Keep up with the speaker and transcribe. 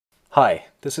Hi,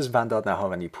 this is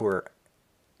vandad.np,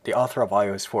 the author of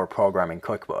iOS 4 Programming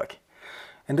Cookbook.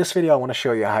 In this video, I want to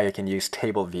show you how you can use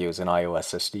table views in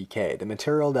iOS SDK. The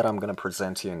material that I'm going to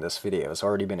present to you in this video has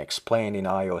already been explained in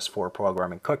iOS 4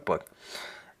 Programming Cookbook.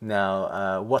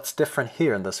 Now, what's different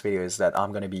here in this video is that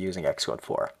I'm going to be using Xcode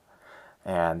 4.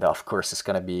 And of course,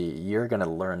 you're going to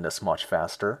learn this much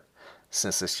faster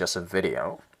since it's just a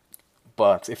video.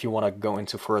 But if you want to go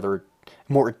into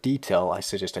more detail, I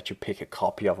suggest that you pick a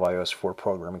copy of iOS 4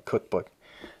 Programming Cookbook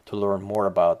to learn more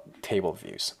about table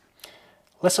views.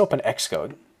 Let's open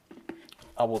Xcode.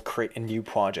 I will create a new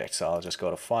project, so I'll just go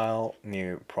to File,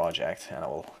 New Project, and I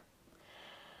will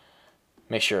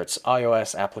make sure it's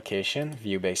iOS application,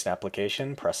 view-based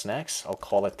application, press Next. I'll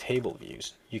call it Table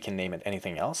Views. You can name it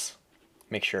anything else.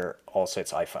 Make sure also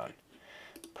it's iPhone.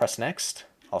 Press Next.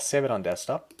 I'll save it on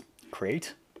desktop.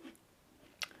 Create.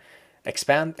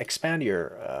 Expand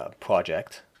your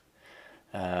project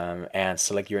and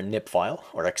select your NIP file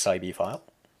or XIB file.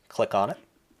 Click on it.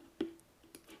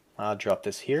 I'll drop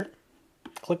this here.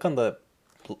 Click on the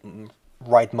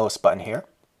rightmost button here.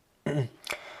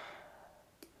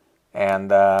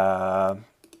 And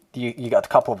you got a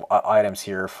couple of items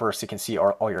here. First, you can see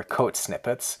all your code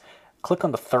snippets. Click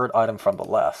on the third item from the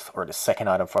left or the second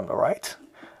item from the right.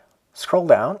 Scroll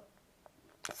down,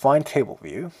 find table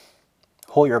view.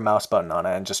 Hold your mouse button on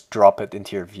it and just drop it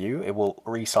into your view. It will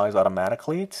resize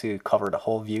automatically to cover the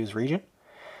whole views region.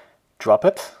 Drop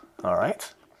it. All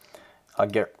right. I'll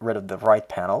get rid of the right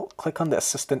panel. Click on the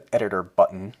Assistant Editor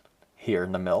button here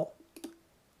in the middle.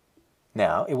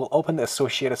 Now it will open the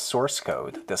associated source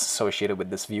code that's associated with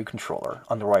this view controller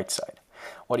on the right side.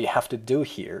 What you have to do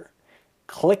here,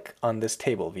 click on this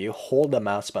table view, hold the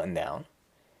mouse button down.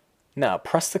 Now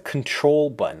press the Control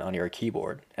button on your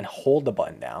keyboard and hold the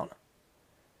button down.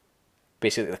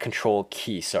 Basically the Control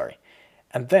key, sorry.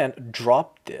 And then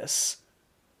drop this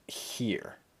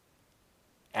here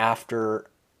after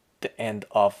the end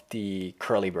of the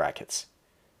curly brackets.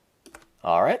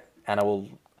 All right, and I will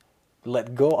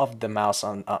let go of the mouse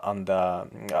on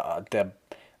the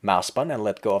mouse button and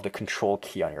let go of the Control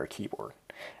key on your keyboard.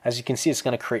 As you can see, it's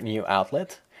going to create a new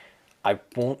outlet. I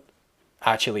won't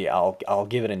actually. I'll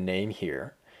give it a name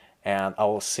here, and I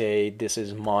will say this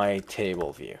is my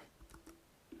table view.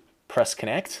 Press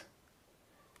Connect.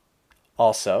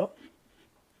 Also,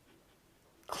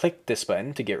 click this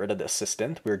button to get rid of the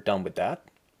assistant. We're done with that.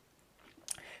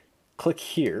 Click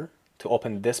here to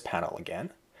open this panel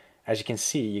again. As you can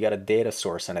see, you got a data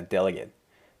source and a delegate.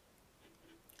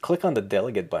 Click on the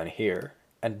delegate button here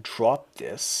and drop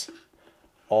this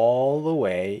all the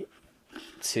way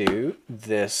to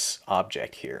this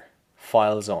object here,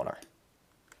 Files Owner.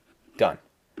 Done.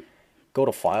 Go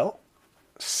to File,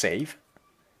 Save.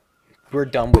 We're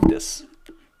done with this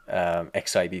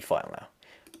XIB file now.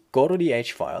 Go to the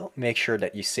H file, make sure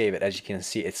that you save it. As you can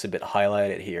see, it's a bit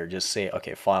highlighted here. Just say,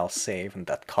 okay, file save, and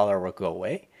that color will go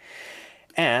away.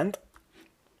 And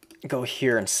go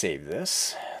here and save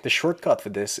this. The shortcut for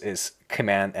this is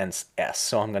Command and S,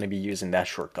 so I'm going to be using that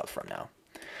shortcut from now.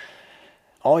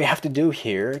 All you have to do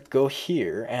here, go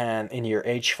here and in your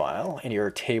H file, in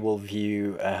your table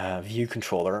view view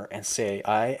controller, and say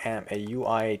I am a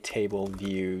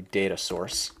UITableView data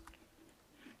source.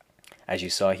 As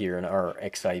you saw here in our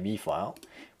XIB file,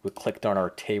 we clicked on our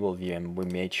table view and we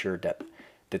made sure that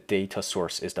the data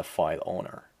source is the file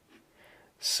owner.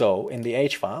 So in the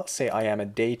H file, say I am a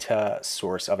data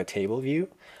source of a table view.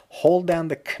 Hold down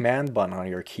the Command button on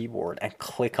your keyboard and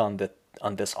click on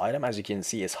this item. As you can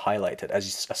see, it's highlighted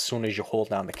as soon as you hold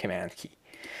down the Command key.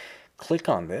 Click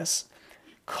on this,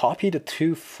 copy the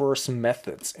two first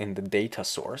methods in the data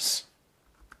source,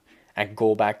 and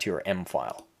go back to your M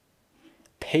file.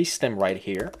 Paste them right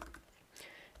here.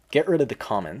 Get rid of the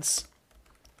comments.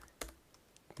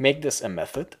 Make this a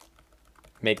method.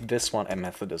 Make this one a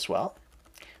method as well.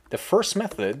 The first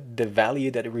method, the value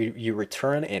that you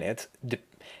return in it,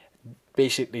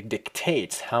 basically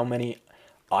dictates how many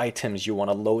items you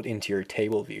want to load into your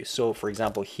table view. So for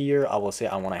example, here I will say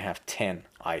I want to have 10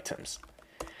 items.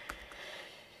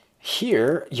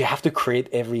 Here you have to create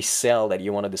every cell that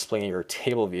you want to display in your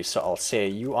table view. So I'll say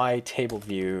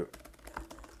UITableView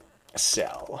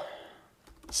cell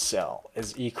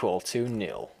is equal to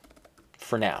nil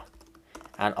for now,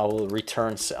 and I will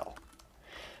return cell.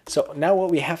 So now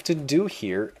what we have to do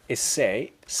here is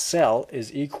say cell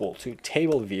is equal to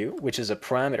table view, which is a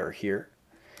parameter here,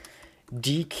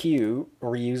 DQ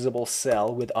reusable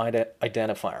cell with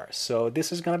identifier. So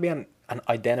this is going to be an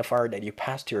identifier that you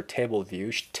pass to your table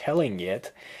view, telling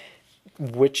it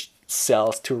which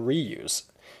cells to reuse.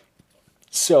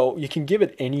 So you can give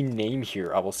it any name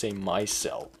here. I will say my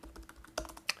cell.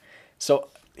 So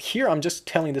here I'm just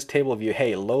telling this table view,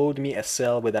 hey, load me a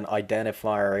cell with an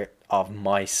identifier of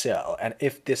my cell. And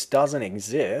if this doesn't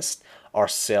exist, our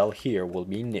cell here will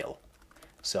be nil.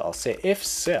 So I'll say if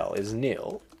cell is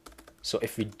nil, so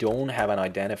if we don't have an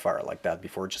identifier like that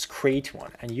before, just create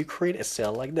one. And you create a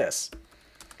cell like this.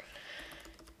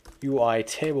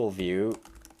 UITableView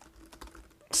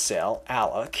cell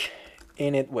alloc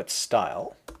init with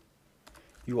style.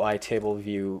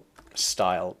 UITableView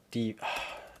style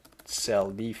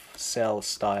cell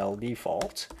style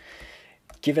default.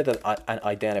 Give it an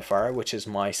identifier, which is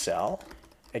my cell.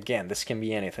 Again, this can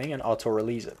be anything, and auto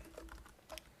release it.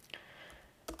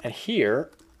 And here,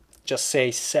 just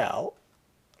say cell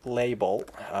label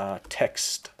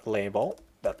text label.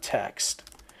 The text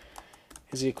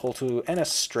is equal to and a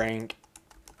string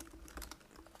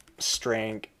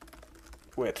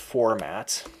with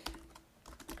format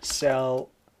cell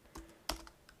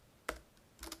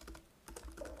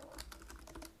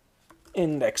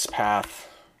index path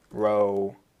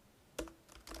row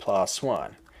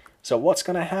 +1. So what's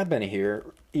going to happen here,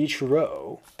 each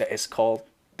row that is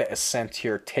sent to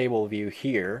your table view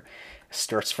here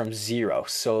starts from 0.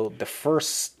 So the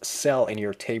first cell in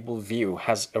your table view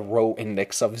has a row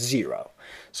index of 0.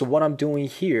 So what I'm doing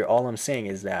here, all I'm saying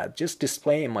is that just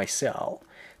display in my cell,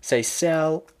 say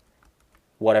cell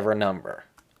whatever number.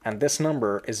 And this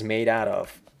number is made out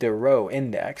of the row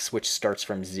index, which starts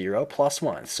from 0 +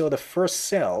 1. So the first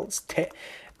cell's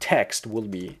text will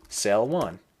be cell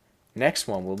 1. Next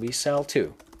one will be cell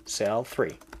 2, cell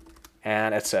 3,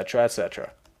 and etc.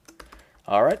 etc.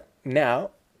 All right, now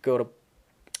go to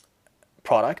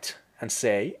product and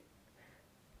say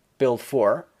build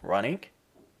for running.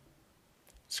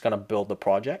 It's going to build the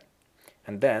project,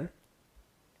 and then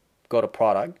go to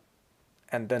product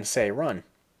and then say run.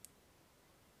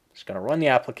 It's going to run the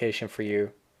application for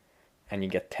you, and you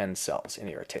get 10 cells in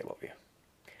your table view.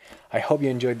 I hope you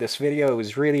enjoyed this video. It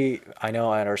was really, I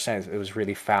know, I understand it was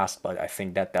really fast, but I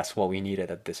think that that's what we needed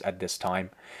at this time.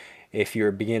 If you're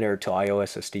a beginner to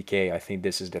iOS SDK, I think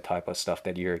this is the type of stuff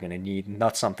that you're going to need.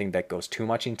 Not something that goes too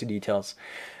much into details,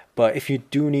 but if you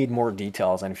do need more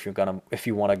details, and if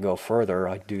you want to go further,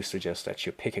 I do suggest that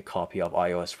you pick a copy of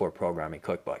iOS 4 Programming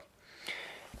Cookbook.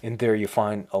 In there, you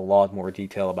find a lot more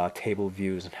detail about table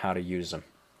views and how to use them.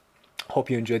 Hope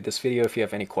you enjoyed this video. If you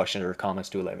have any questions or comments,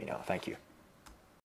 do let me know. Thank you.